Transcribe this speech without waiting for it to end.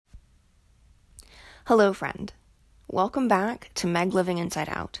Hello, friend. Welcome back to Meg Living Inside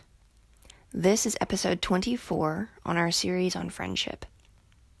Out. This is episode 24 on our series on friendship,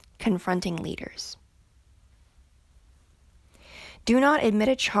 Confronting Leaders. Do not admit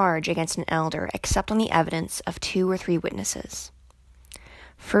a charge against an elder except on the evidence of 2 or 3 witnesses.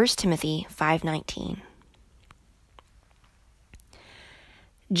 1 Timothy 5:19.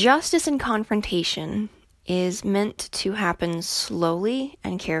 Justice in confrontation is meant to happen slowly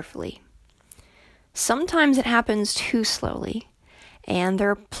and carefully. Sometimes it happens too slowly, and there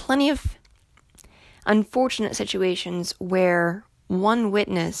are plenty of unfortunate situations where one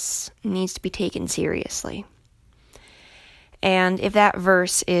witness needs to be taken seriously. And if that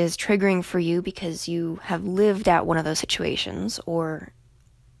verse is triggering for you because you have lived out one of those situations or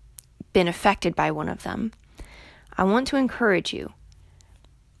been affected by one of them, I want to encourage you.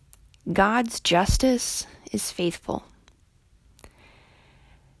 God's justice is faithful.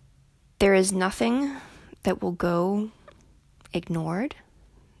 There is nothing that will go ignored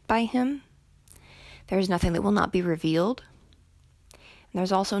by him. There is nothing that will not be revealed. And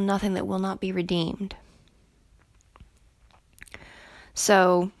there's also nothing that will not be redeemed.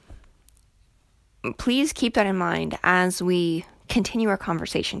 So, please keep that in mind as we continue our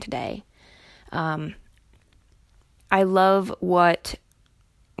conversation today. I love what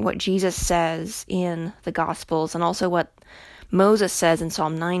Jesus says in the Gospels and also what Moses says in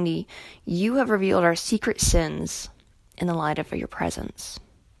Psalm 90, you have revealed our secret sins in the light of your presence.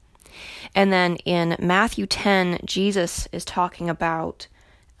 And then in Matthew 10, Jesus is talking about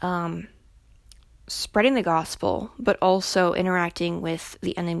spreading the gospel, but also interacting with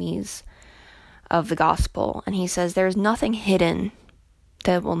the enemies of the gospel. And he says, there is nothing hidden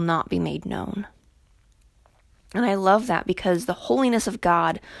that will not be made known. And I love that because the holiness of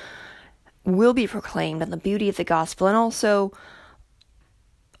God will be proclaimed and the beauty of the gospel, and also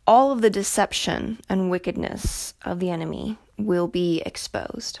all of the deception and wickedness of the enemy will be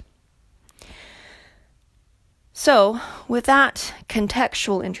exposed. So, with that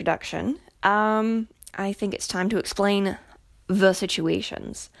contextual introduction, I think it's time to explain the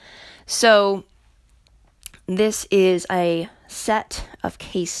situations. So, this is a set of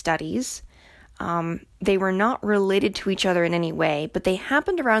case studies. They were not related to each other in any way, but they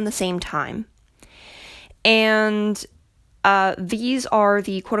happened around the same time. And these are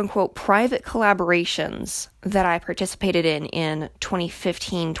the quote-unquote private collaborations that I participated in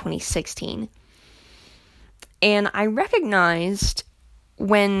 2015, 2016. And I recognized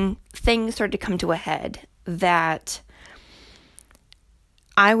when things started to come to a head that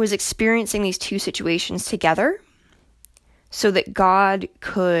I was experiencing these 2 situations together so that God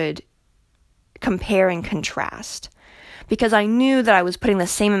could compare and contrast, because I knew that I was putting the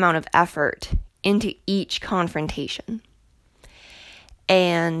same amount of effort into each confrontation,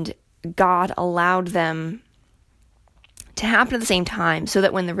 and God allowed them to happen at the same time so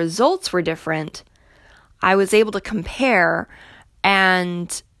that when the results were different, I was able to compare,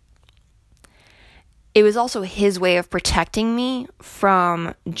 and it was also his way of protecting me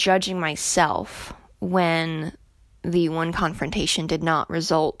from judging myself when the one confrontation did not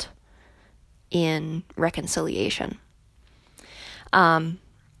result in reconciliation.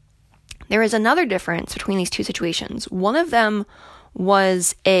 There is another difference between these 2 situations. One of them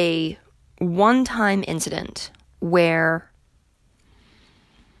was a one-time incident where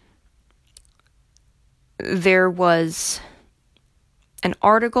there was an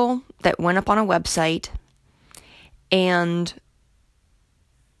article that went up on a website and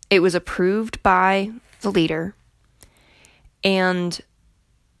it was approved by the leader, and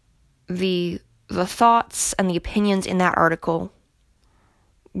the thoughts and the opinions in that article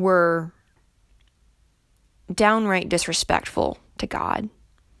were downright disrespectful to God,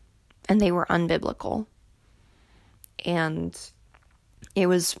 and they were unbiblical. And it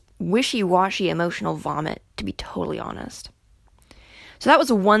was wishy-washy emotional vomit, to be totally honest. So that was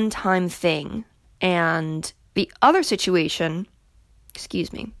a one-time thing. And the other situation,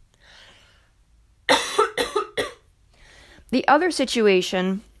 the other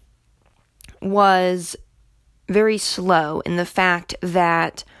situation was very slow in the fact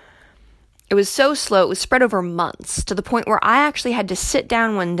that it was so slow, it was spread over months, to the point where I actually had to sit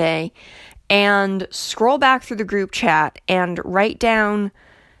down one day and scroll back through the group chat and write down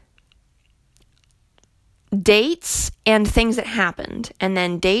dates and things that happened, and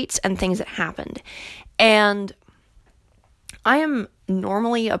then dates and things that happened. And I am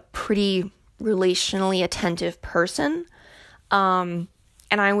normally a pretty relationally attentive person, and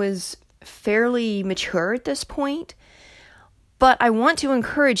I was fairly mature at this point, but I want to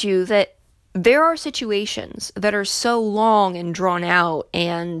encourage you that there are situations that are so long and drawn out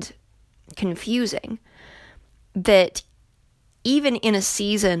and confusing that even in a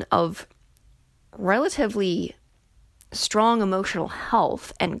season of relatively strong emotional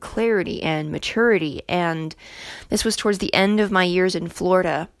health and clarity and maturity, and this was towards the end of my years in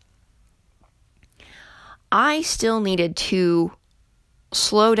Florida, I still needed to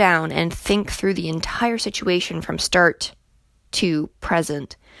slow down and think through the entire situation from start to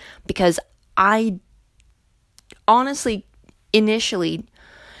present, because I honestly initially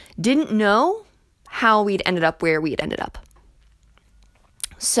didn't know how we'd ended up where we had ended up.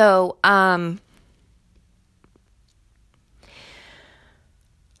 So, and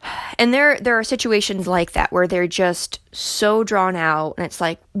there are situations like that where they're just so drawn out, and it's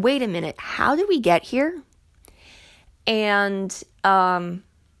like, wait a minute, how did we get here? And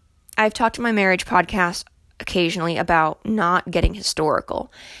I've talked to my marriage podcast occasionally about not getting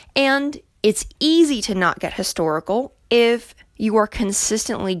historical. And it's easy to not get historical if you are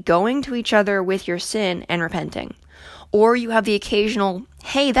consistently going to each other with your sin and repenting. Or you have the occasional,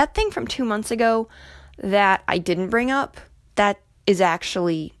 hey, that thing from 2 months ago that I didn't bring up, that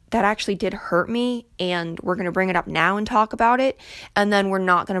actually did hurt me, and we're going to bring it up now and talk about it, and then we're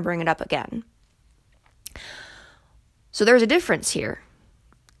not going to bring it up again. So there's a difference here.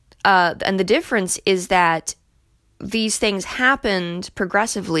 And the difference is that these things happened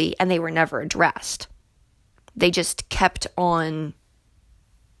progressively and they were never addressed. They just kept on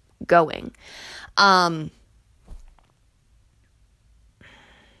going. So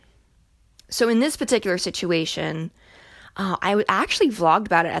in this particular situation, I actually vlogged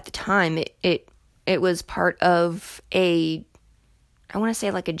about it at the time. It was part of I want to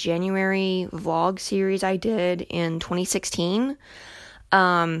say like a January vlog series I did in 2016.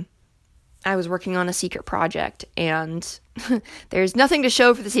 I was working on a secret project, and there's nothing to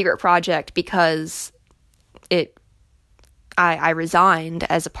show for the secret project because I resigned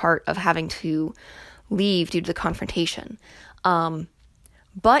as a part of having to leave due to the confrontation.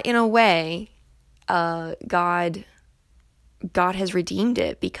 But in a way, God has redeemed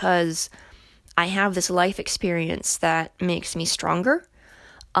it, because I have this life experience that makes me stronger,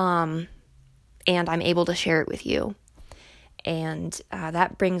 and I'm able to share it with you. And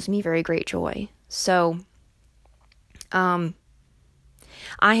that brings me very great joy. So I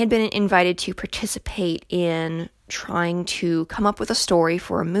had been invited to participate in trying to come up with a story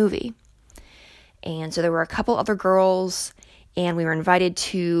for a movie. And so there were a couple other girls, and we were invited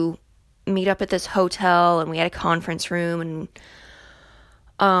to meet up at this hotel, and we had a conference room,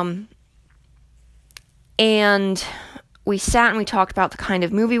 and we sat and we talked about the kind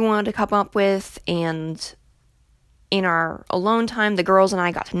of movie we wanted to come up with. And in our alone time, the girls and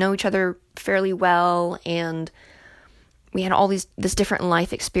I got to know each other fairly well, and we had all this different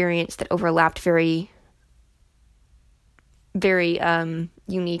life experience that overlapped very, very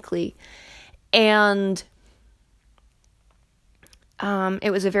uniquely. And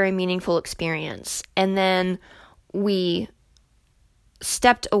it was a very meaningful experience. And then we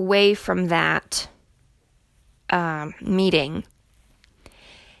stepped away from that meeting,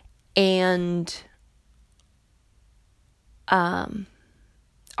 and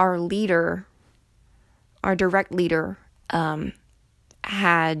our direct leader,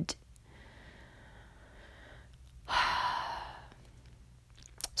 had,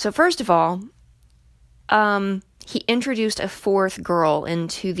 so first of all, he introduced a fourth girl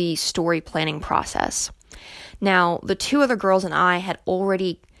into the story planning process. Now, the two other girls and I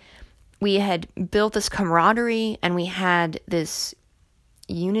we had built this camaraderie, and we had this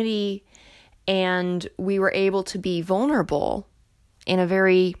unity, and we were able to be vulnerable in a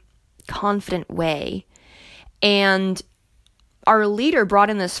very confident way. And our leader brought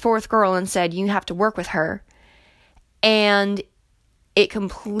in this fourth girl and said, you have to work with her. And it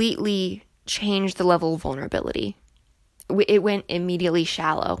completely changed the level of vulnerability. It went immediately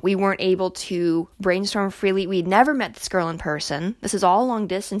shallow. We weren't able to brainstorm freely. We'd never met this girl in person. This is all long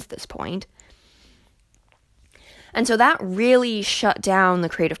distance at this point. And so that really shut down the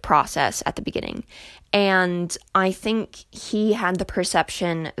creative process at the beginning. And I think he had the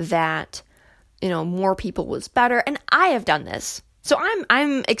perception that, more people was better. And I have done this. So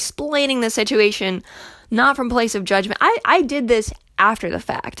I'm explaining the situation not from a place of judgment. I did this after the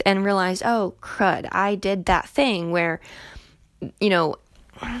fact and realized, oh, crud, I did that thing where, and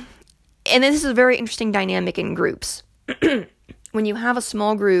this is a very interesting dynamic in groups. When you have a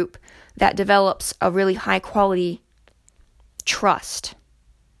small group that develops a really high quality trust,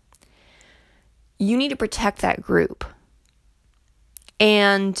 you need to protect that group.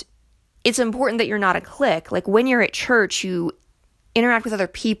 And it's important that you're not a clique. Like when you're at church, you interact with other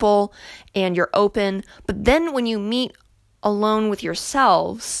people and you're open. But then when you meet alone with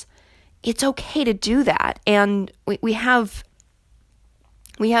yourselves, it's okay to do that. And we have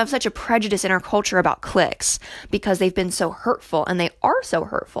such a prejudice in our culture about cliques because they've been so hurtful, and they are so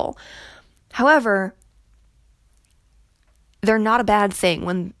hurtful. However, they're not a bad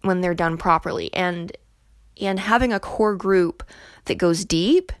thing when they're done properly. And having a core group that goes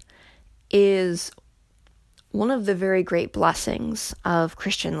deep is one of the very great blessings of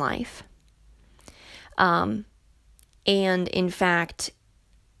Christian life. And in fact,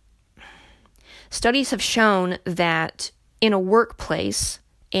 studies have shown that in a workplace,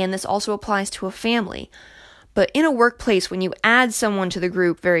 and this also applies to a family, but in a workplace, when you add someone to the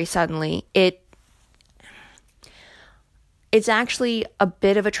group very suddenly, it's actually a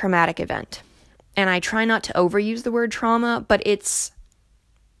bit of a traumatic event. And I try not to overuse the word trauma, but it's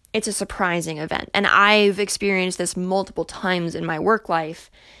a surprising event. And I've experienced this multiple times in my work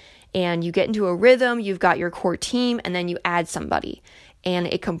life. And you get into a rhythm, you've got your core team, and then you add somebody. And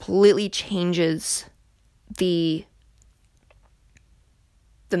it completely changes the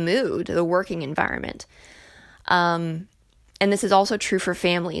mood, the working environment. And this is also true for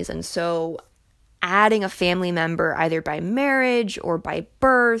families. And so adding a family member, either by marriage or by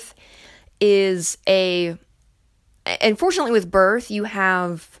birth, unfortunately with birth, you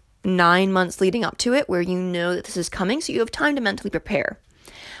have 9 months leading up to it where you know that this is coming, so you have time to mentally prepare.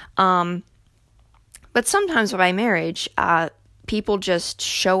 But sometimes by marriage, people just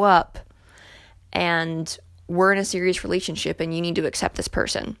show up and we're in a serious relationship and you need to accept this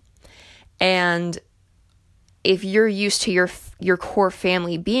person. And if you're used to your core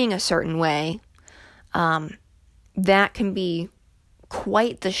family being a certain way, that can be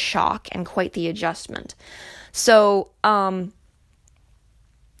quite the shock and quite the adjustment. So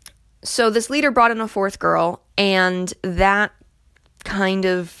this leader brought in a fourth girl, and that kind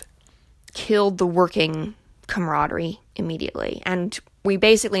of killed the working camaraderie immediately. And we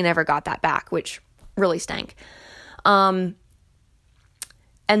basically never got that back, which really stank. And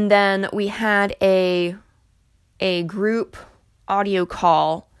then we had a group audio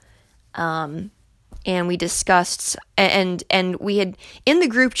call, and we discussed, and we had, in the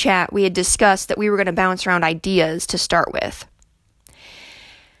group chat, we had discussed that we were going to bounce around ideas to start with.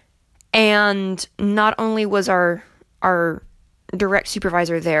 And not only was our direct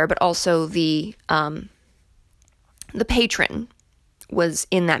supervisor there, but also the patron was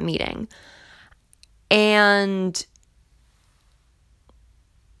in that meeting. And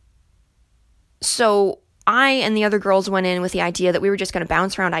so I and the other girls went in with the idea that we were just going to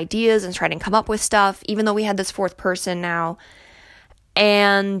bounce around ideas and try to come up with stuff, even though we had this fourth person now.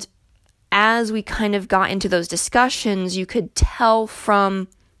 And as we kind of got into those discussions, you could tell from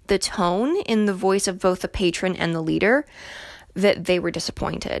the tone in the voice of both the patron and the leader that they were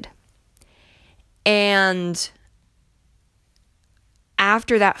disappointed. And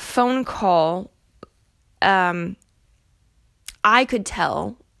after that phone call, I could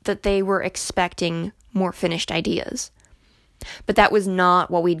tell that they were expecting more finished ideas. But that was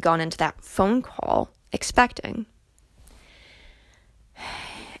not what we'd gone into that phone call expecting.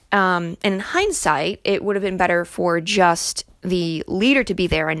 And in hindsight, it would have been better for just the leader to be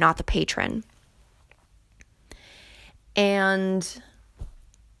there and not the patron. And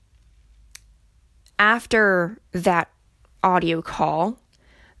after that audio call,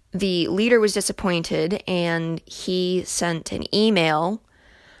 the leader was disappointed, and he sent an email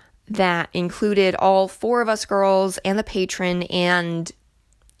that included all four of us girls and the patron, and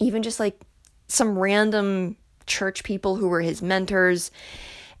even just like some random church people who were his mentors.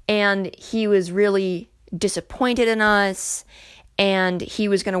 And he was really disappointed in us, and he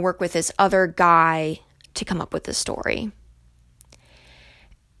was going to work with this other guy to come up with the story.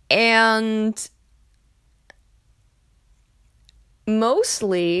 And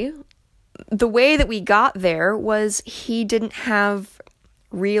mostly the way that we got there was he didn't have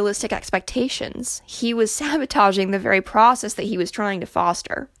realistic expectations. He was sabotaging the very process that he was trying to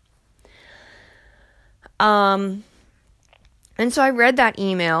foster. And so I read that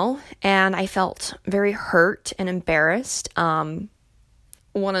email and I felt very hurt and embarrassed.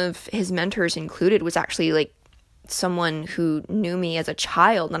 One of his mentors included was actually like someone who knew me as a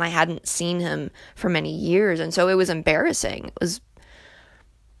child, and I hadn't seen him for many years. And so it was embarrassing.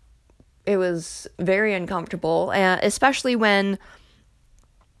 It was very uncomfortable, especially when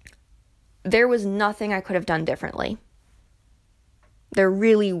there was nothing I could have done differently. There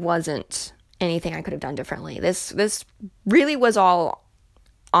really wasn't anything I could have done differently. This really was all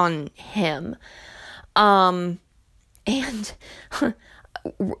on him. And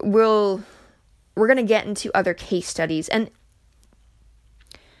we're going to get into other case studies, and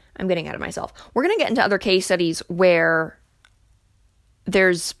I'm getting out of myself. We're going to get into other case studies where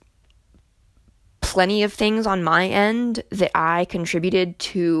there's plenty of things on my end that I contributed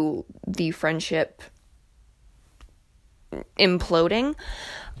to the friendship imploding.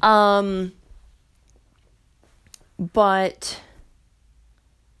 But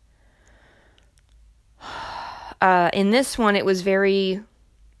in this one, it was very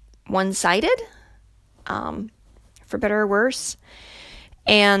one-sided, for better or worse.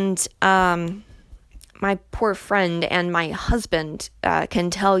 And my poor friend and my husband can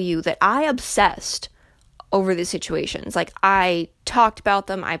tell you that I obsessed over the situations. Like, I talked about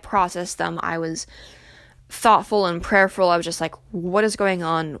them, I processed them, I was thoughtful and prayerful. I was just like, what is going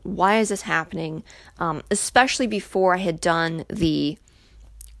on? Why is this happening? Especially before I had done the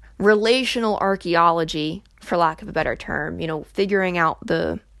relational archaeology, for lack of a better term, figuring out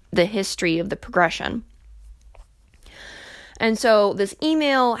the history of the progression. And so this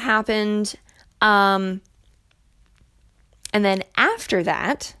email happened, and then after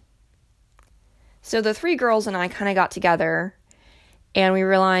that, so the three girls and I kind of got together, and we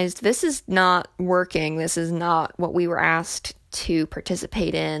realized this is not working. This is not what we were asked to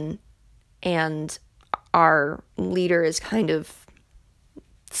participate in. And our leader is kind of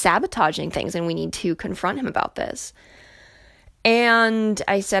sabotaging things, and we need to confront him about this. And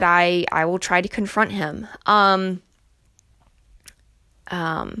I said, I will try to confront him.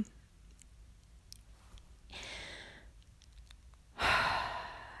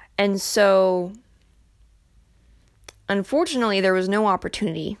 And so, unfortunately, there was no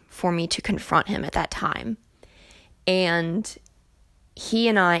opportunity for me to confront him at that time. And he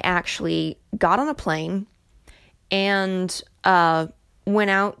and I actually got on a plane and went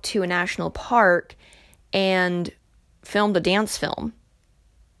out to a national park and filmed a dance film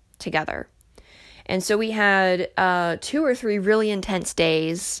together. And so we had 2 or 3 really intense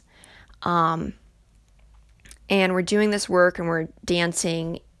days, and we're doing this work and we're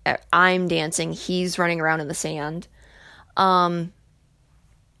dancing. I'm dancing, he's running around in the sand.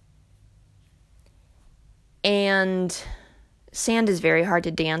 And sand is very hard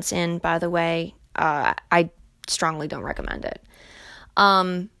to dance in, by the way. I strongly don't recommend it.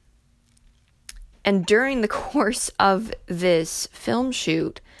 And during the course of this film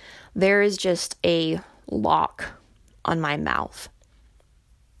shoot, there is just a lock on my mouth.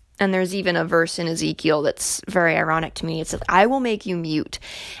 And there's even a verse in Ezekiel that's very ironic to me. It says, I will make you mute.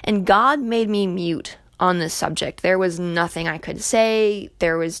 And God made me mute on this subject. There was nothing I could say.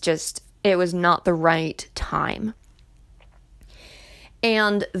 It was not the right time.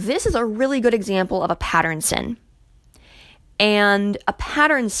 And this is a really good example of a pattern sin. And a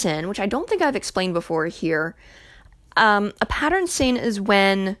pattern sin, which I don't think I've explained before here, a pattern sin is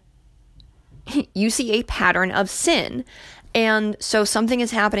when you see a pattern of sin. And so something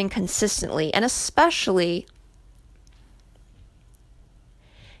is happening consistently, and especially,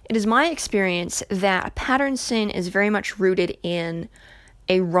 it is my experience that a pattern sin is very much rooted in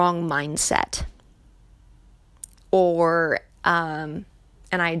a wrong mindset or an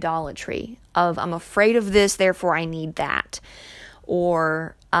idolatry of, I'm afraid of this, therefore I need that,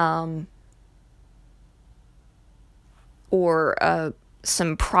 or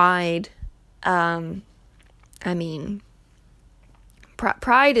some pride.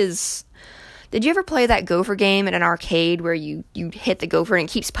 Pride is... Did you ever play that gopher game at an arcade where you hit the gopher and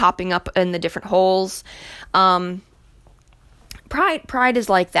it keeps popping up in the different holes? Pride is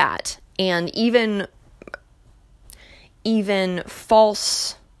like that. And even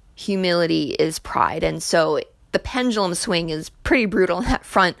false humility is pride. And so the pendulum swing is pretty brutal on that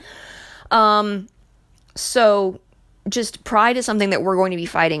front. So just pride is something that we're going to be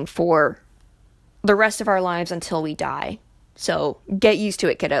fighting for the rest of our lives until we die. So get used to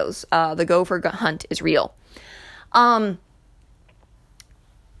it, kiddos. The gopher hunt is real.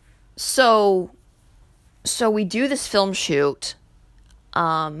 So we do this film shoot,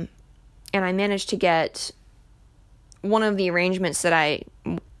 and I managed to get, one of the arrangements that I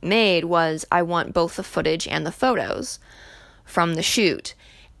made was I want both the footage and the photos from the shoot.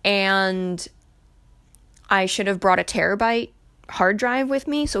 And I should have brought a terabyte hard drive with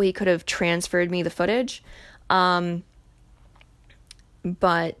me so he could have transferred me the footage.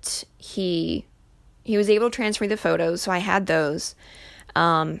 But he was able to transfer me the photos, so I had those,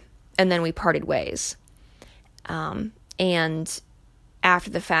 and then we parted ways. And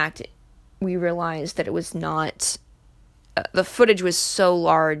after the fact, we realized that it was not, the footage was so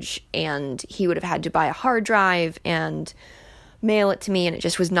large, and he would have had to buy a hard drive and mail it to me, and it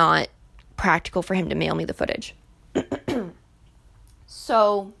just was not practical for him to mail me the footage.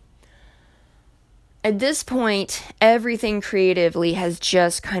 So at this point, everything creatively has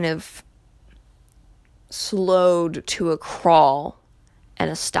just kind of slowed to a crawl and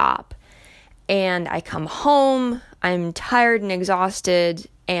a stop. And I come home, I'm tired and exhausted,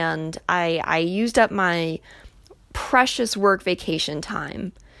 and I used up my precious work vacation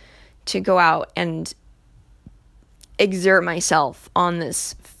time to go out and exert myself on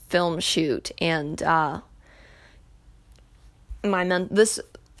this film shoot. And that was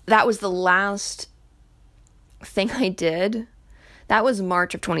the last thing I did. That was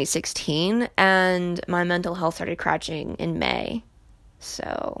March of 2016, and my mental health started crashing in May.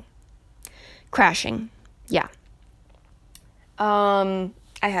 So, crashing, yeah. I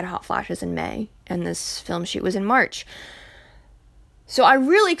had hot flashes in May, and this film shoot was in March. So I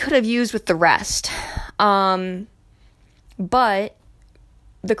really could have used with the rest. But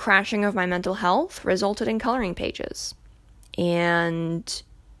the crashing of my mental health resulted in coloring pages. And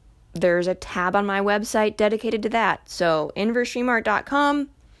there's a tab on my website dedicated to that. So, inversestreamart.com.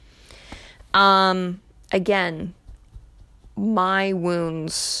 Again, my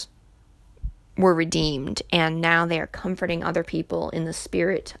wounds were redeemed, and now they are comforting other people in the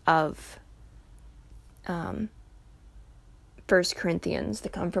spirit of 1 Corinthians, the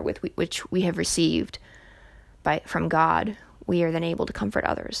comfort with which we have received from God. We are then able to comfort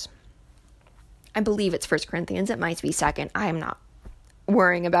others. I believe it's 1 Corinthians. It might be 2nd. I am not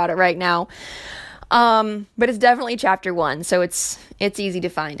worrying about it right now. But it's definitely chapter 1, so it's easy to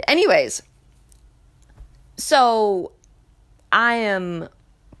find. Anyways, so I am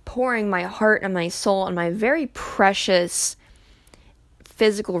pouring my heart and my soul and my very precious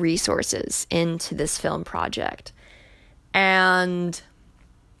physical resources into this film project. And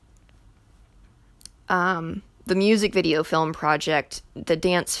the music video film project, the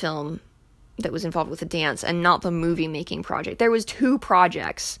dance film that was involved with the dance, and not the movie making project. There was 2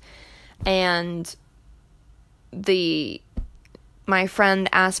 projects, and my friend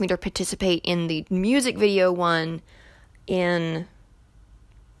asked me to participate in the music video one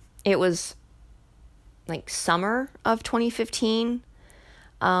it was like summer of 2015.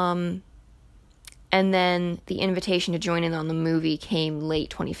 And then the invitation to join in on the movie came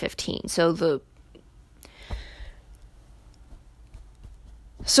late 2015. So the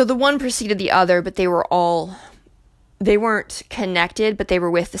one preceded the other, but they weren't connected, but they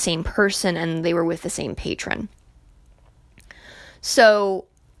were with the same person and they were with the same patron. So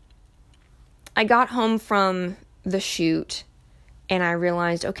I got home from the shoot and I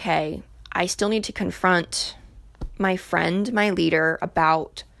realized, okay, I still need to confront my friend, my leader,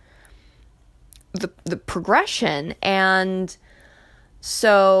 about the progression. And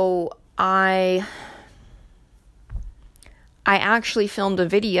so I actually filmed a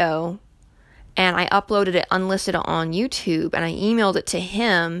video and I uploaded it unlisted on YouTube, and I emailed it to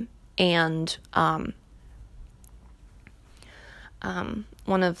him and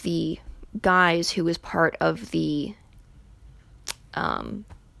one of the guys who was part of the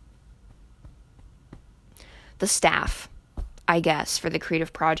staff, I guess, for the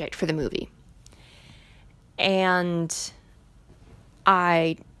creative project for the movie. And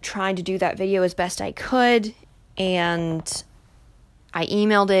I tried to do that video as best I could, and I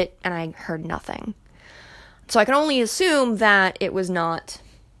emailed it and I heard nothing. So I can only assume that it was not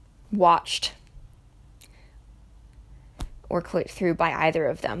watched or clicked through by either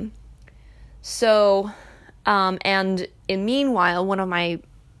of them. So, and meanwhile, one of my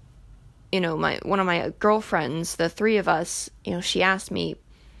girlfriends, the 3 of us, she asked me,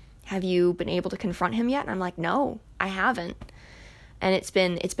 have you been able to confront him yet? And I'm like, no, I haven't. And it's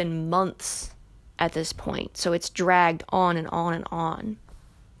been months at this point. So it's dragged on and on and on.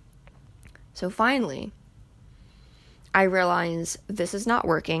 So finally, I realize this is not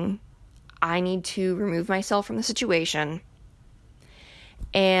working. I need to remove myself from the situation.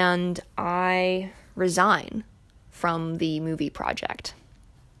 And I resign from the movie project.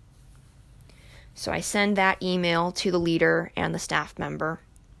 So I send that email to the leader and the staff member.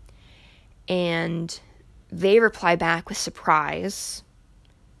 And they reply back with surprise.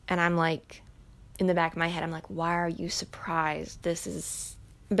 And I'm like, in the back of my head, I'm like, why are you surprised? This has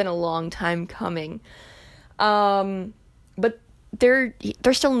been a long time coming. But they're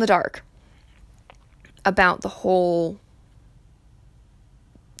still in the dark about the whole,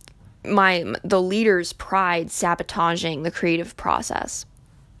 the leader's pride sabotaging the creative process.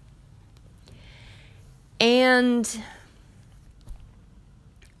 And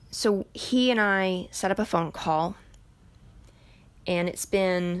so he and I set up a phone call, and it's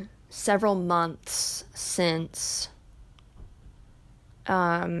been several months since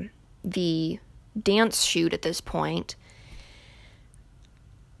the dance shoot at this point.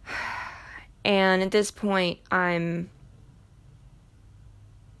 And at this point, I'm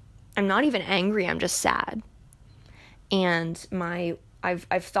not even angry, I'm just sad. And my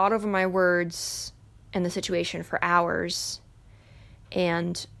I've thought over my words and the situation for hours,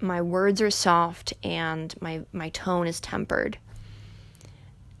 and my words are soft and my tone is tempered.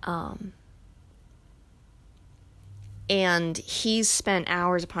 And he's spent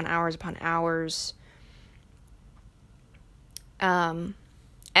hours upon hours upon hours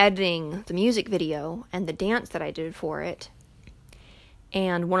editing the music video and the dance that I did for it.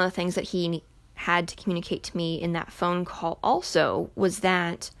 And one of the things that he had to communicate to me in that phone call also was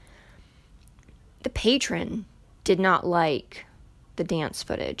that the patron did not like the dance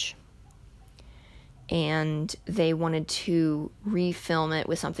footage. And they wanted to refilm it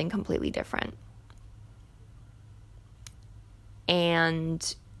with something completely different.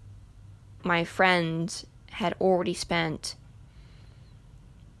 And my friend had already spent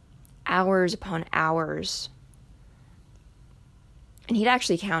hours upon hours, and he'd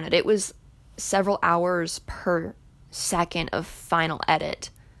actually counted. It was several hours per second of final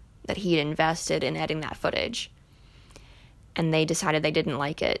edit that he had invested in editing that footage. And they decided they didn't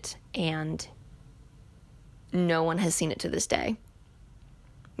like it, and no one has seen it to this day.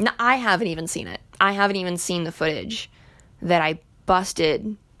 No, I haven't even seen it. I haven't even seen the footage that I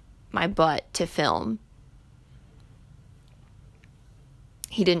busted my butt to film.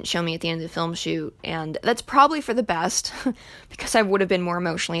 He didn't show me at the end of the film shoot, and that's probably for the best because I would have been more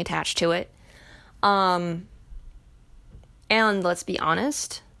emotionally attached to it. And let's be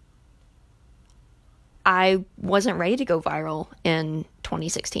honest, I wasn't ready to go viral in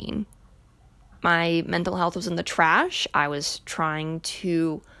 2016. My mental health was in the trash. I was trying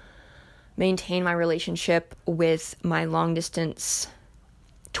to maintain my relationship with my long-distance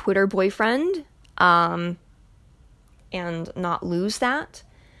Twitter boyfriend, and not lose that.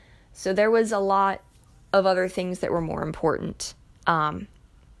 So there was a lot of other things that were more important. So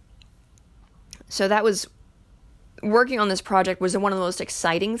that was, working on this project was one of the most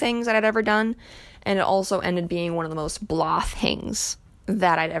exciting things that I'd ever done, and it also ended being one of the most blah things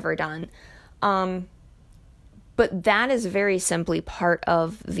that I'd ever done. But that is very simply part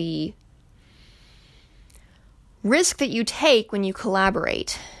of the risk that you take when you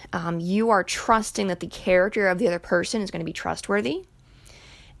collaborate. You are trusting that the character of the other person is going to be trustworthy,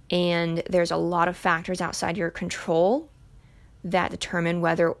 and there's a lot of factors outside your control that determine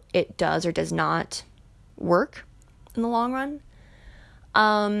whether it does or does not work in the long run.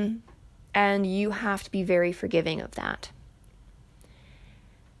 And you have to be very forgiving of that.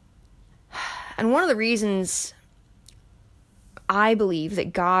 And one of the reasons I believe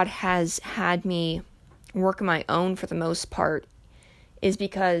that God has had me work on my own for the most part is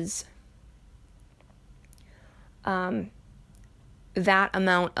because that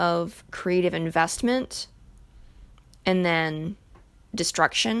amount of creative investment and then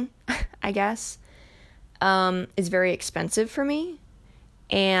destruction, I guess, is very expensive for me.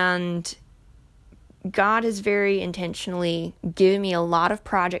 And God has very intentionally given me a lot of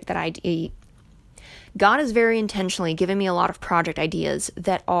project ideas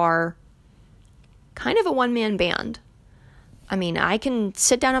that are kind of a one-man band. I mean, I can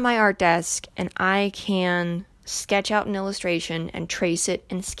sit down at my art desk and I can sketch out an illustration and trace it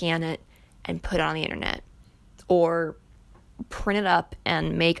and scan it and put it on the internet, or print it up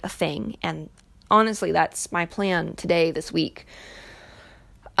and make a thing. And honestly, that's my plan today, this week.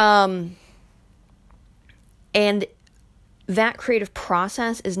 And that creative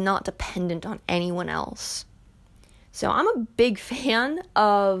process is not dependent on anyone else. So I'm a big fan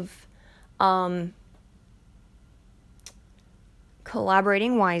of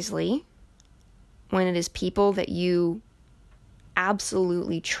collaborating wisely when it is people that you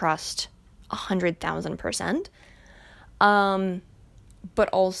absolutely trust 100,000%. But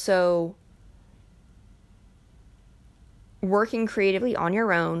also working creatively on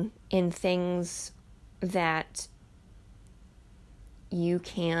your own in things that you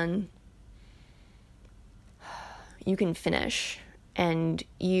can finish and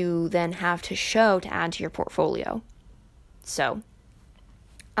you then have to show to add to your portfolio. So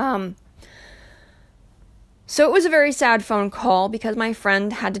it was a very sad phone call because my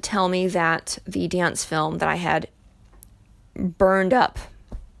friend had to tell me that the dance film that I had burned up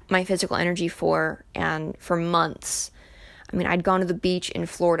my physical energy for, and for months. I mean, I'd gone to the beach in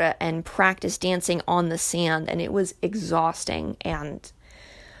Florida and practiced dancing on the sand, and it was exhausting. And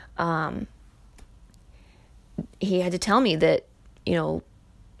he had to tell me that,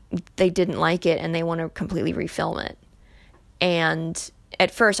 they didn't like it and they want to completely refilm it. And at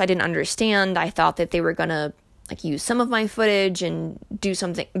first I didn't understand. I thought that they were going to use some of my footage and do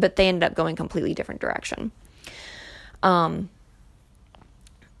something, but they ended up going completely different direction.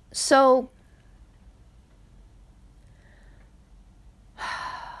 So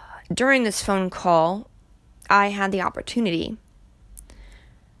during this phone call, I had the opportunity.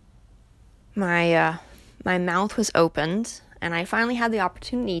 My mouth was opened, and I finally had the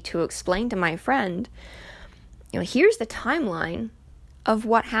opportunity to explain to my friend, here's the timeline of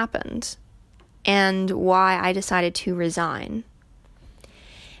what happened and why I decided to resign.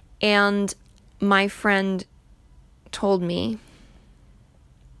 And my friend told me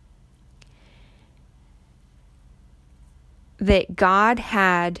that God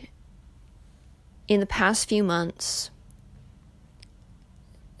had, in the past few months,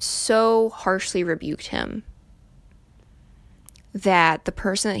 so harshly rebuked him that the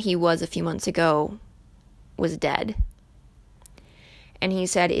person that he was a few months ago was dead. And he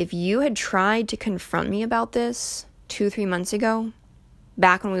said, if you had tried to confront me about this 2-3 months ago,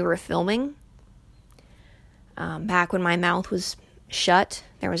 back when we were filming, back when my mouth was shut,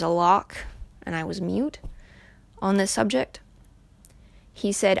 there was a lock, and I was mute on this subject,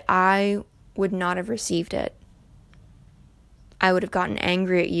 he said, I would not have received it. I would have gotten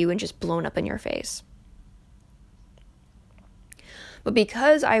angry at you and just blown up in your face. But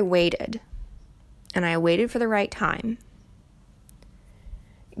because I waited, and I waited for the right time,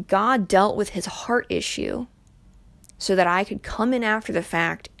 God dealt with his heart issue so that I could come in after the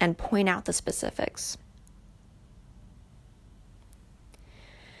fact and point out the specifics.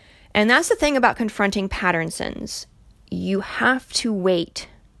 And that's the thing about confronting pattern sins. You have to wait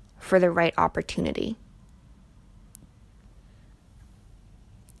for the right opportunity.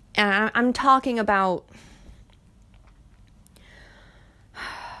 And I'm talking about,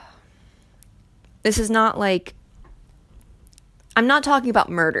 this is not like, I'm not talking about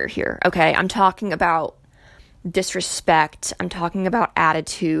murder here, okay? I'm talking about disrespect. I'm talking about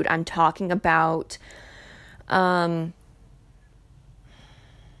attitude. I'm talking about,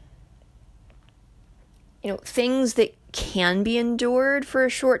 things that can be endured for a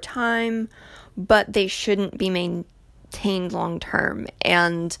short time, but they shouldn't be maintained long term.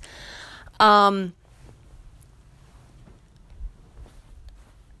 And the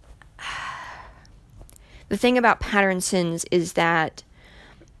thing about pattern sins is that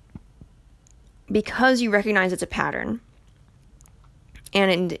because you recognize it's a pattern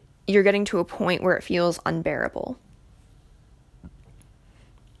and you're getting to a point where it feels unbearable,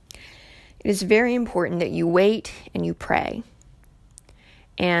 it is very important that you wait and you pray.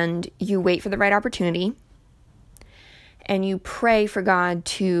 And you wait for the right opportunity. And you pray for God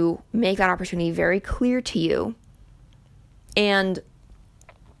to make that opportunity very clear to you. And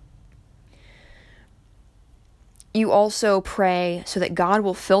you also pray so that God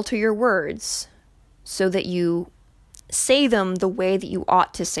will filter your words so that you say them the way that you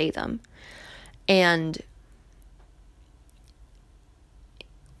ought to say them. And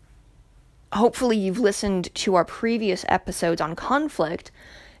hopefully you've listened to our previous episodes on conflict.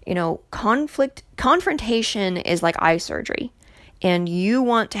 Confrontation is like eye surgery. And you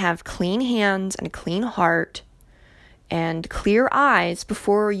want to have clean hands and a clean heart and clear eyes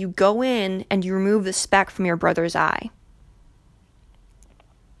before you go in and you remove the speck from your brother's eye.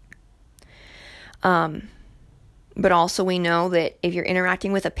 But also we know that if you're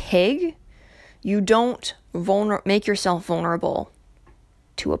interacting with a pig, you don't make yourself vulnerable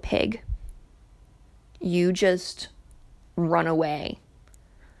to a pig. You just run away.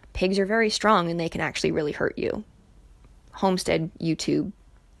 Pigs are very strong and they can actually really hurt you. Homestead YouTube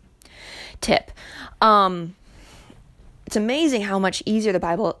tip. It's amazing how much easier the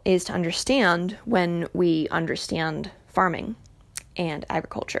Bible is to understand when we understand farming and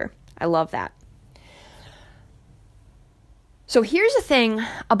agriculture. I love that. So here's the thing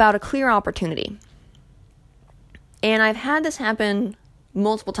about a clear opportunity. And I've had this happen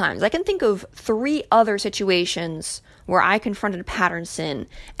multiple times. I can think of 3 other situations where I confronted a pattern sin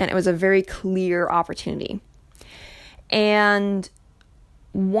and it was a very clear opportunity. And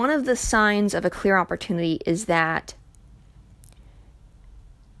one of the signs of a clear opportunity is that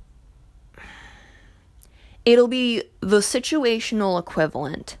it'll be the situational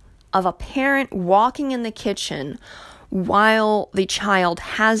equivalent of a parent walking in the kitchen while the child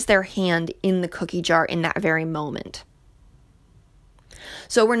has their hand in the cookie jar in that very moment.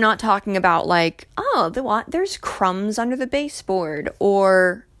 So we're not talking about like, there's crumbs under the baseboard,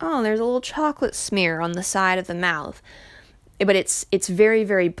 or, there's a little chocolate smear on the side of the mouth. But it's very,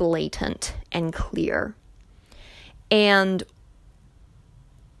 very blatant and clear. And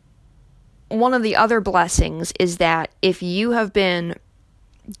one of the other blessings is that if you have been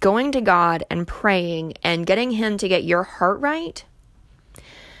going to God and praying and getting Him to get your heart right,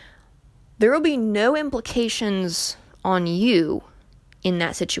 there will be no implications on you in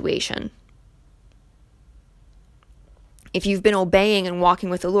that situation. if you've been obeying and walking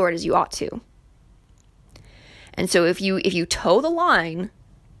with the Lord as you ought to. And so if you toe the line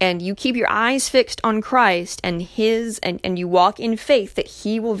and you keep your eyes fixed on Christ and and you walk in faith that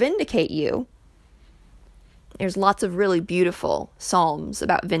he will vindicate you, there's lots of really beautiful psalms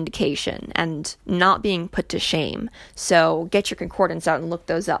about vindication and not being put to shame. So get your concordance out and look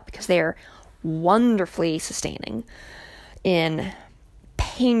those up, because they are wonderfully sustaining in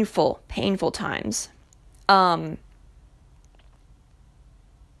painful times.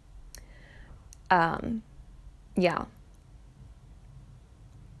 Yeah.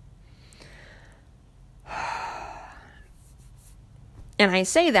 And I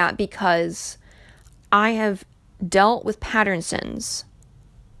say that because I have dealt with pattern sins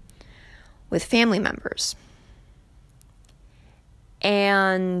with family members.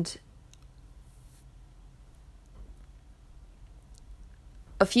 And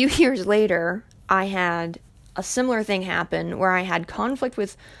a few years later, I had a similar thing happen where I had conflict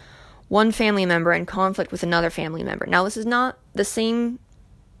with one family member and conflict with another family member. Now, this is not the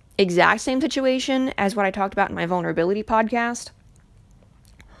exact same situation as what I talked about in my vulnerability podcast.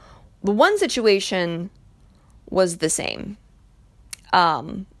 The one situation was the same.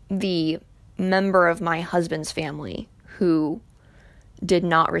 The member of my husband's family who did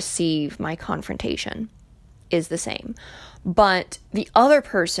not receive my confrontation is the same. But the other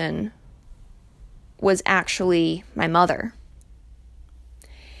person was actually my mother.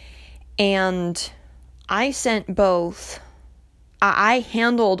 And I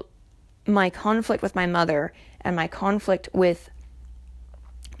handled my conflict with my mother and my conflict with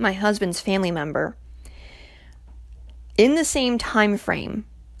my husband's family member in the same time frame,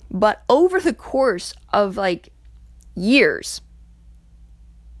 but over the course of years.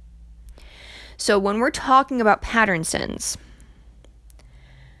 So when we're talking about pattern sins,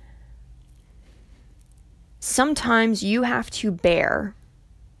 sometimes you have to bear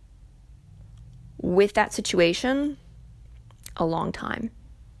with that situation a long time.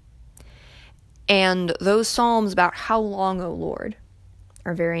 And those psalms about how long, O Lord,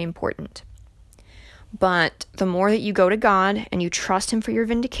 are very important. But the more that you go to God and you trust him for your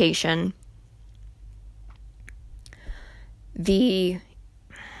vindication, the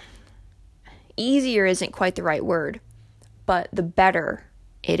easier isn't quite the right word, but the better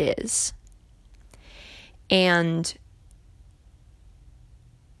it is. And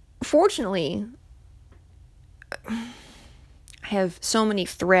fortunately, I have so many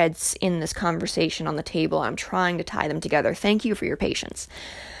threads in this conversation on the table. I'm trying to tie them together. Thank you for your patience.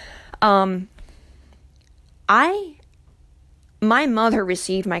 My mother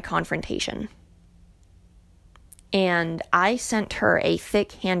received my confrontation, and I sent her a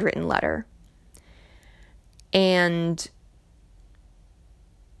thick handwritten letter, and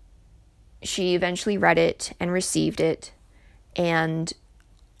she eventually read it and received it, and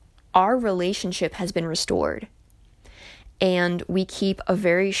our relationship has been restored. And we keep a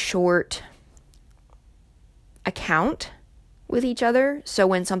very short account with each other. So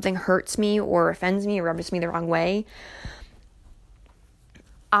when something hurts me or offends me or rubs me the wrong way,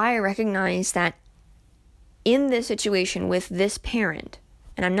 I recognize that in this situation with this parent,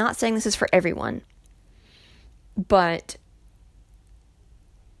 and I'm not saying this is for everyone, but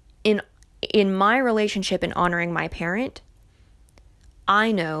in my relationship in honoring my parent,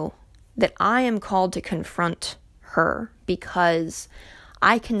 I know that I am called to confront her because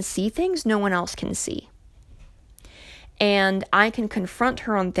I can see things no one else can see. And I can confront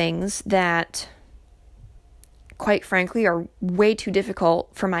her on things that, quite frankly, are way too difficult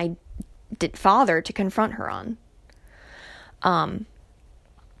for my father to confront her on.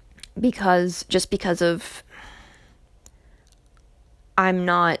 Because of I'm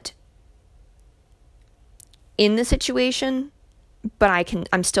not in the situation, but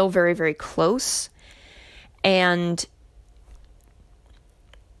I'm still very, very close. And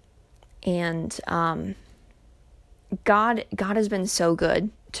God has been so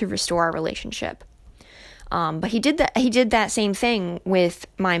good to restore our relationship. But he did that same thing with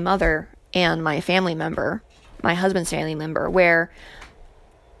my mother and my family member, my husband's family member, where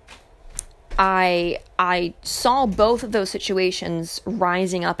I saw both of those situations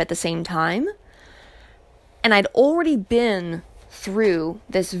rising up at the same time. And I'd already been through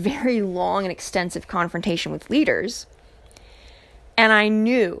this very long and extensive confrontation with leaders. And I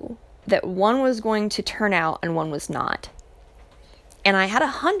knew that one was going to turn out and one was not. And I had a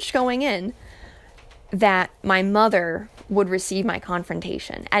hunch going in that my mother would receive my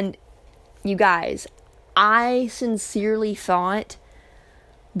confrontation. And you guys, I sincerely thought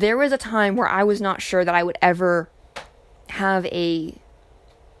there was a time where I was not sure that I would ever have a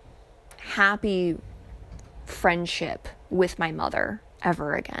happy friendship with my mother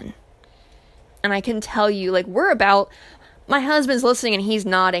ever again. And I can tell you, like, my husband's listening and he's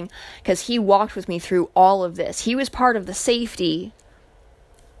nodding because he walked with me through all of this. He was part of the safety.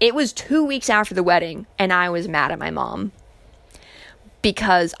 It was 2 weeks after the wedding and I was mad at my mom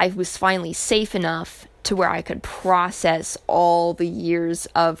because I was finally safe enough to where I could process all the years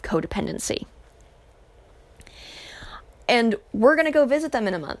of codependency. And we're going to go visit them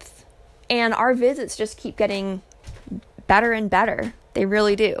in a month. And our visits just keep getting better and better. They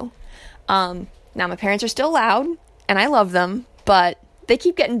really do. Now my parents are still loud and I love them, but they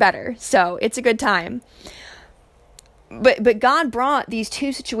keep getting better. So it's a good time. But God brought these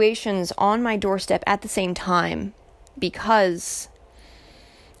two situations on my doorstep at the same time because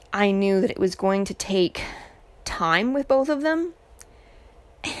I knew that it was going to take time with both of them.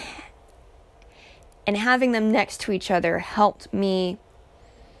 And having them next to each other helped me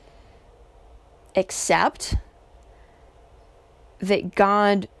accept that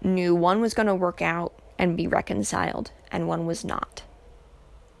God knew one was going to work out and be reconciled, and one was not.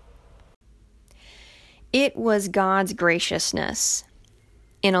 It was God's graciousness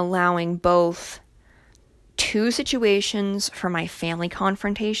in allowing both two situations for my family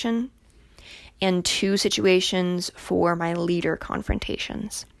confrontation and two situations for my leader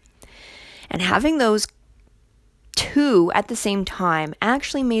confrontations. And having those two at the same time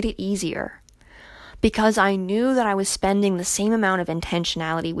actually made it easier because I knew that I was spending the same amount of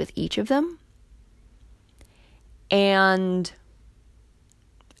intentionality with each of them. And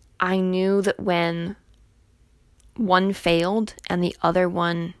I knew that when one failed and the other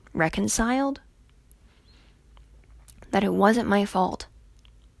one reconciled, that it wasn't my fault.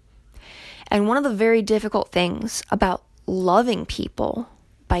 And one of the very difficult things about loving people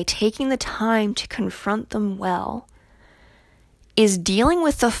by taking the time to confront them well is dealing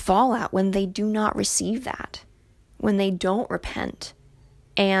with the fallout when they do not receive that, when they don't repent,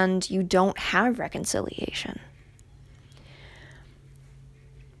 and you don't have reconciliation.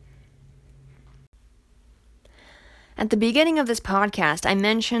 At the beginning of this podcast, I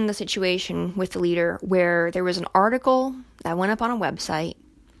mentioned the situation with the leader where there was an article that went up on a website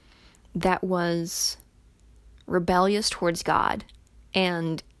that was rebellious towards God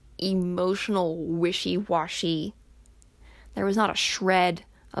and emotional, wishy-washy. There was not a shred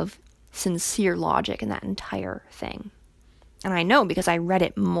of sincere logic in that entire thing. And I know because I read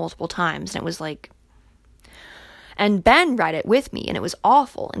it multiple times, and it was like... And Ben read it with me, and it was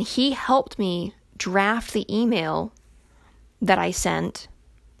awful. And he helped me draft the email that I sent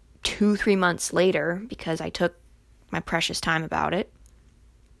 2-3 months later because I took my precious time about it.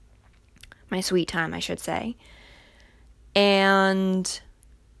 My sweet time, I should say. And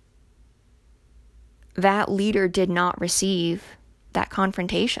that leader did not receive that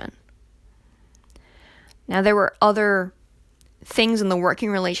confrontation. Now, there were other things in the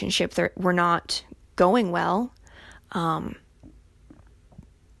working relationship that were not going well.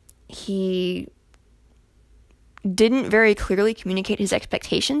 He didn't very clearly communicate his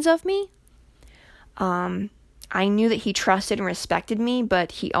expectations of me. I knew that he trusted and respected me,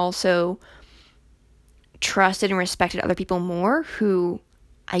 but he also trusted and respected other people more who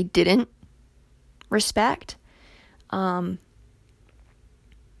I didn't respect.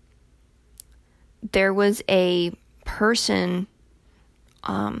 There was a person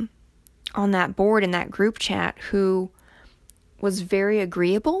on that board in that group chat who was very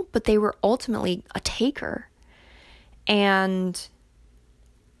agreeable, but they were ultimately a taker. And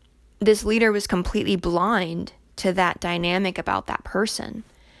this leader was completely blind to that dynamic about that person.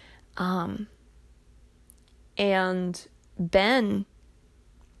 And Ben,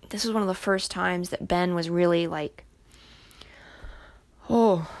 this was one of the first times that Ben was really like,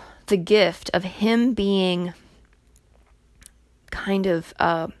 the gift of him being kind of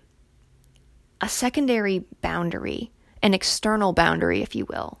a secondary boundary, an external boundary, if you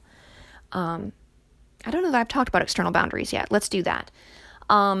will. I don't know that I've talked about external boundaries yet. Let's do that.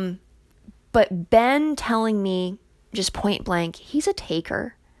 But Ben telling me just point blank, he's a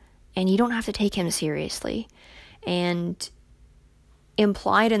taker and you don't have to take him seriously. And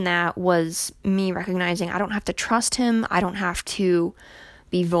implied in that was me recognizing I don't have to trust him. I don't have to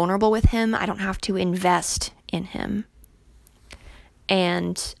be vulnerable with him. I don't have to invest in him.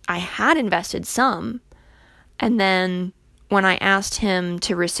 And I had invested some. And then when I asked him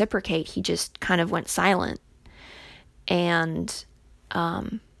to reciprocate, he just kind of went silent. And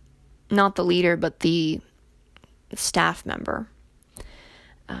not the leader, but the staff member.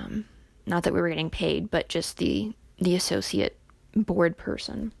 Not that we were getting paid, but just the associate board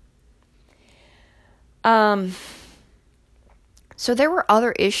person. So there were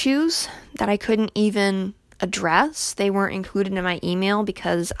other issues that I couldn't even address. They weren't included in my email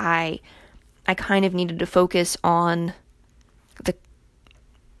because I kind of needed to focus on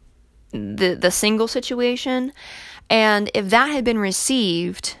the single situation. And if that had been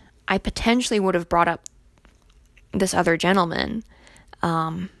received, I potentially would have brought up this other gentleman.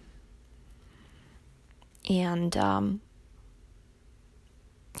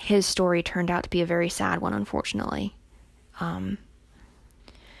 His story turned out to be a very sad one, unfortunately.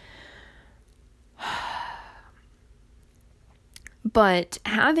 But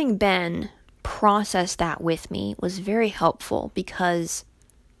having Ben process that with me was very helpful, because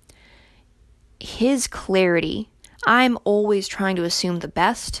his clarity, I'm always trying to assume the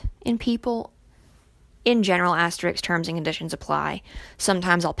best in people. In general, asterisk terms and conditions apply.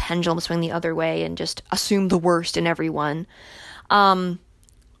 Sometimes I'll pendulum swing the other way and just assume the worst in everyone.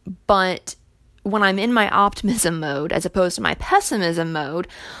 But when I'm in my optimism mode, as opposed to my pessimism mode,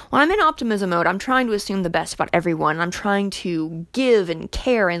 when I'm in optimism mode, I'm trying to assume the best about everyone. I'm trying to give and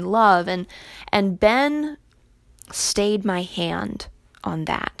care and love. And Ben stayed my hand on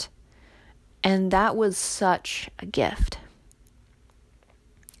that. And that was such a gift.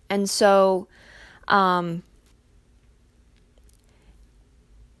 And so,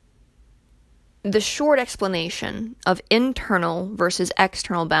 the short explanation of internal versus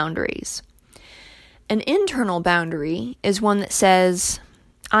external boundaries. An internal boundary is one that says,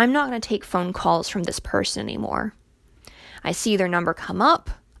 I'm not going to take phone calls from this person anymore. I see their number come up,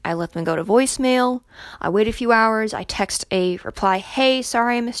 I let them go to voicemail, I wait a few hours, I text a reply, hey,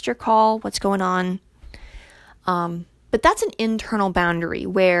 sorry I missed your call, what's going on? But that's an internal boundary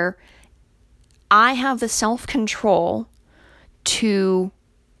where I have the self-control to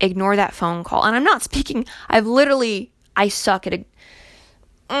ignore that phone call. And I'm not speaking, I suck at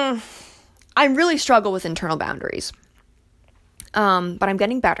I really struggle with internal boundaries. But I'm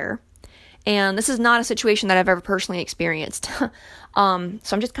getting better. And this is not a situation that I've ever personally experienced. So I'm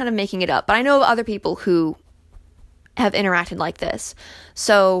just kind of making it up. But I know of other people who have interacted like this.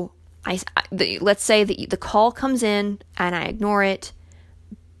 So let's say that the call comes in and I ignore it,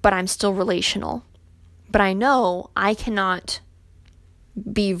 but I'm still relational. But I know I cannot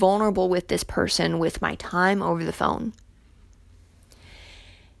be vulnerable with this person with my time over the phone.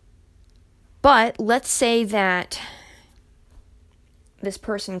 But let's say that this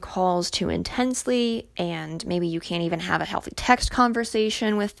person calls too intensely and maybe you can't even have a healthy text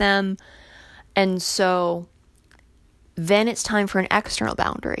conversation with them. And so then it's time for an external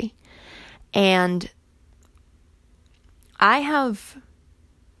boundary. And I have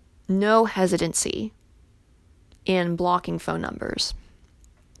no hesitancy in blocking phone numbers.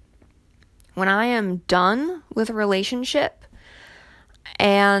 When I am done with a relationship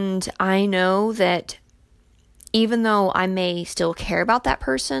and I know that even though I may still care about that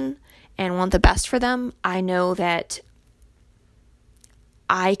person and want the best for them, I know that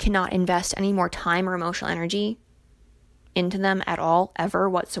I cannot invest any more time or emotional energy into them at all, ever,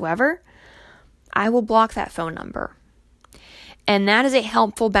 whatsoever, I will block that phone number. And that is a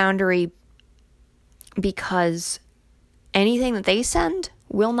helpful boundary because anything that they send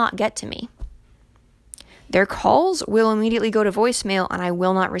will not get to me. Their calls will immediately go to voicemail and I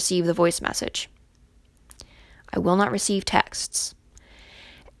will not receive the voice message. I will not receive texts.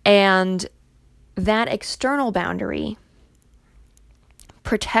 And that external boundary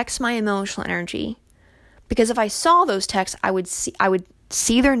protects my emotional energy because if I saw those texts, I would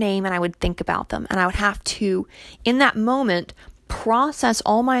see their name and I would think about them and I would have to, in that moment, process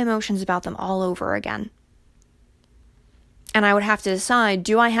all my emotions about them all over again. And I would have to decide,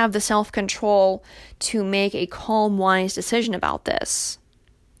 do I have the self-control to make a calm, wise decision about this?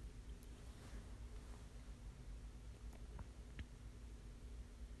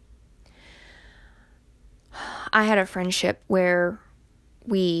 I had a friendship where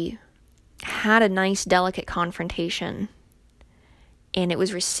we had a nice, delicate confrontation and it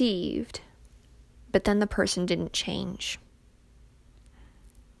was received, but then the person didn't change.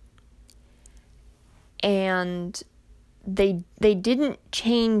 And they didn't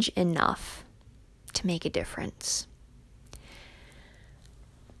change enough to make a difference.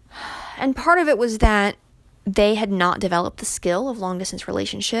 And part of it was that they had not developed the skill of long-distance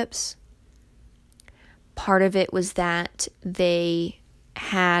relationships. Part of it was that they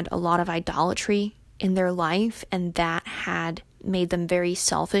had a lot of idolatry in their life, and that had made them very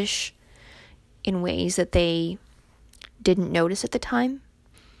selfish in ways that they didn't notice at the time.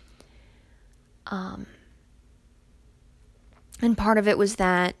 And part of it was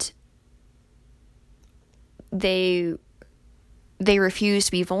that they refused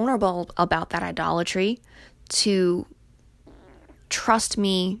to be vulnerable about that idolatry, to trust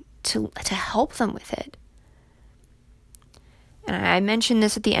me to help them with it. And I mentioned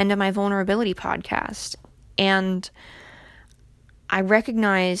this at the end of my vulnerability podcast. And I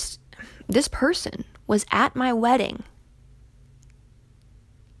recognized this person was at my wedding.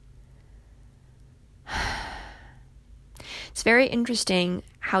 It's very interesting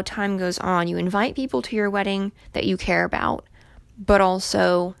how time goes on. You invite people to your wedding that you care about, but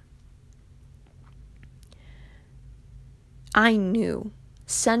also I knew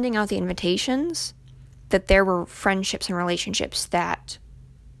sending out the invitations that there were friendships and relationships that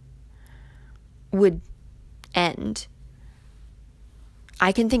would end.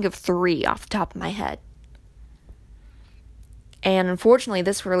 I can think of 3 off the top of my head. And unfortunately,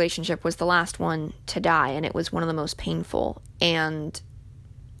 this relationship was the last one to die, and it was one of the most painful. And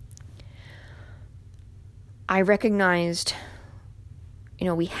I recognized,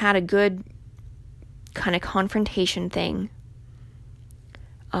 we had a good kind of confrontation thing.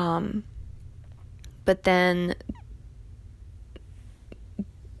 But then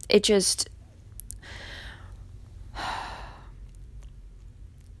it just,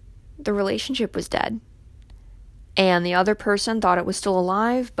 the relationship was dead. And the other person thought it was still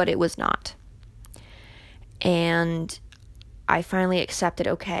alive, but it was not. And I finally accepted,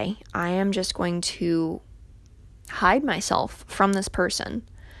 okay, I am just going to hide myself from this person.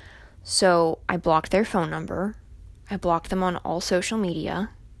 So I blocked their phone number. I blocked them on all social media.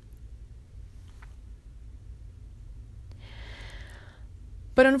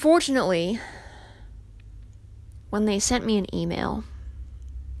 But unfortunately, when they sent me an email,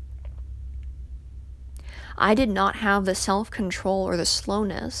 I did not have the self-control or the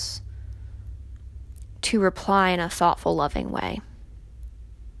slowness to reply in a thoughtful, loving way.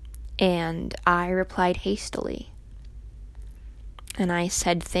 And I replied hastily. And I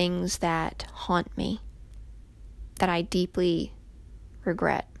said things that haunt me, that I deeply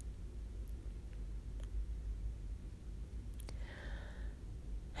regret.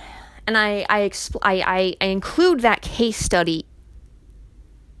 And I include that case study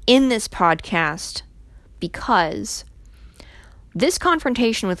in this podcast because this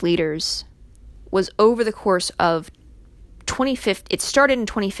confrontation with leaders was over the course of 2015. It started in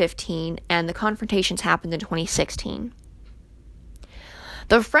 2015, and the confrontations happened in 2016.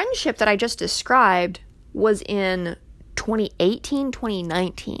 The friendship that I just described was in 2018,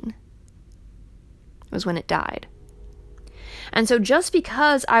 2019 was when it died. And so just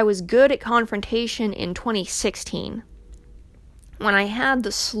because I was good at confrontation in 2016, when I had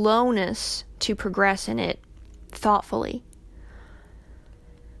the slowness to progress in it thoughtfully,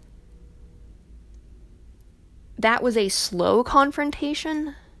 that was a slow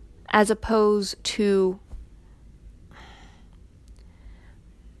confrontation as opposed to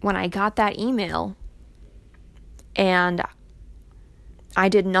when I got that email and I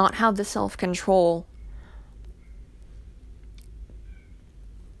did not have the self-control.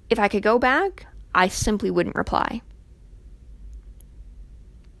 If I could go back, I simply wouldn't reply.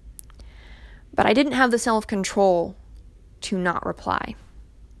 But I didn't have the self-control to not reply.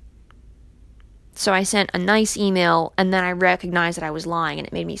 So I sent a nice email, and then I recognized that I was lying, and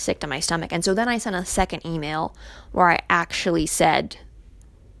it made me sick to my stomach. And so then I sent a second email where I actually said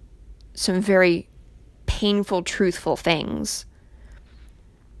some very painful, truthful things.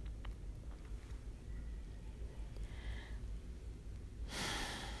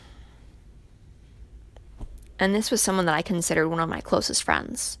 And this was someone that I considered one of my closest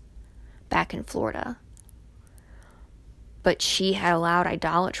friends back in Florida. But she had allowed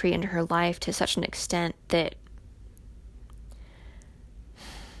idolatry into her life to such an extent that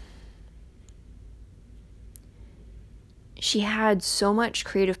she had so much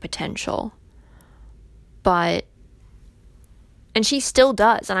creative potential, and she still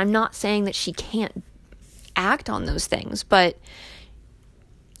does, and I'm not saying that she can't act on those things, but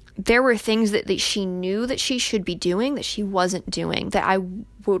there were things that she knew that she should be doing that she wasn't doing, that I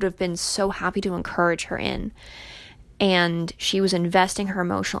would have been so happy to encourage her in. And she was investing her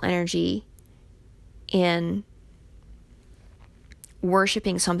emotional energy in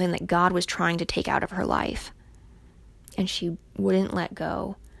worshiping something that God was trying to take out of her life. And she wouldn't let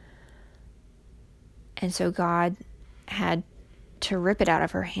go. And so God had to rip it out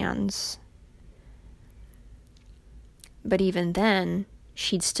of her hands. But even then,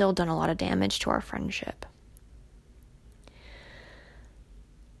 she'd still done a lot of damage to our friendship.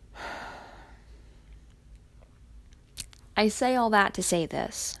 I say all that to say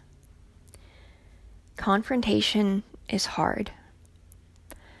this. Confrontation is hard.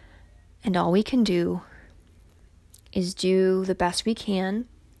 And all we can do is do the best we can,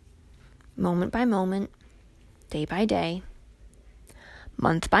 moment by moment, day by day,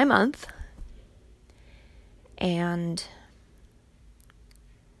 month by month, and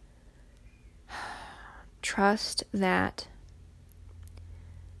trust that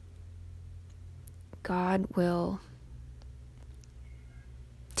God will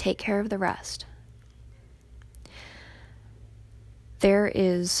take care of the rest. There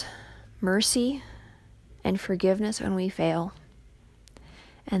is mercy and forgiveness when we fail,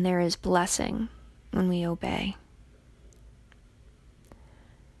 and there is blessing when we obey.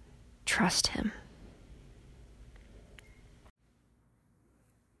 Trust Him.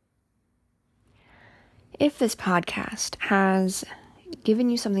 If this podcast has given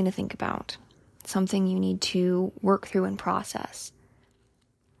you something to think about, something you need to work through and process,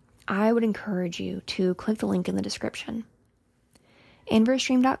 I would encourage you to click the link in the description.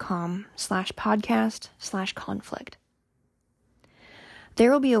 inversestream.com/podcast/conflict.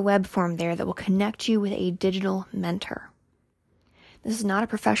 There will be a web form there that will connect you with a digital mentor. This is not a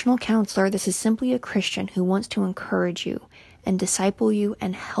professional counselor. This is simply a Christian who wants to encourage you and disciple you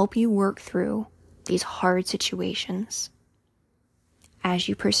and help you work through these hard situations as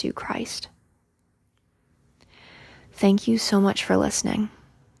you pursue Christ. Thank you so much for listening.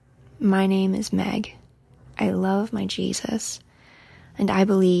 My name is Meg. I love my Jesus, and I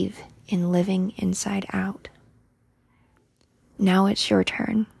believe in living inside out. Now it's your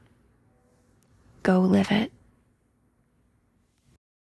turn. Go live it.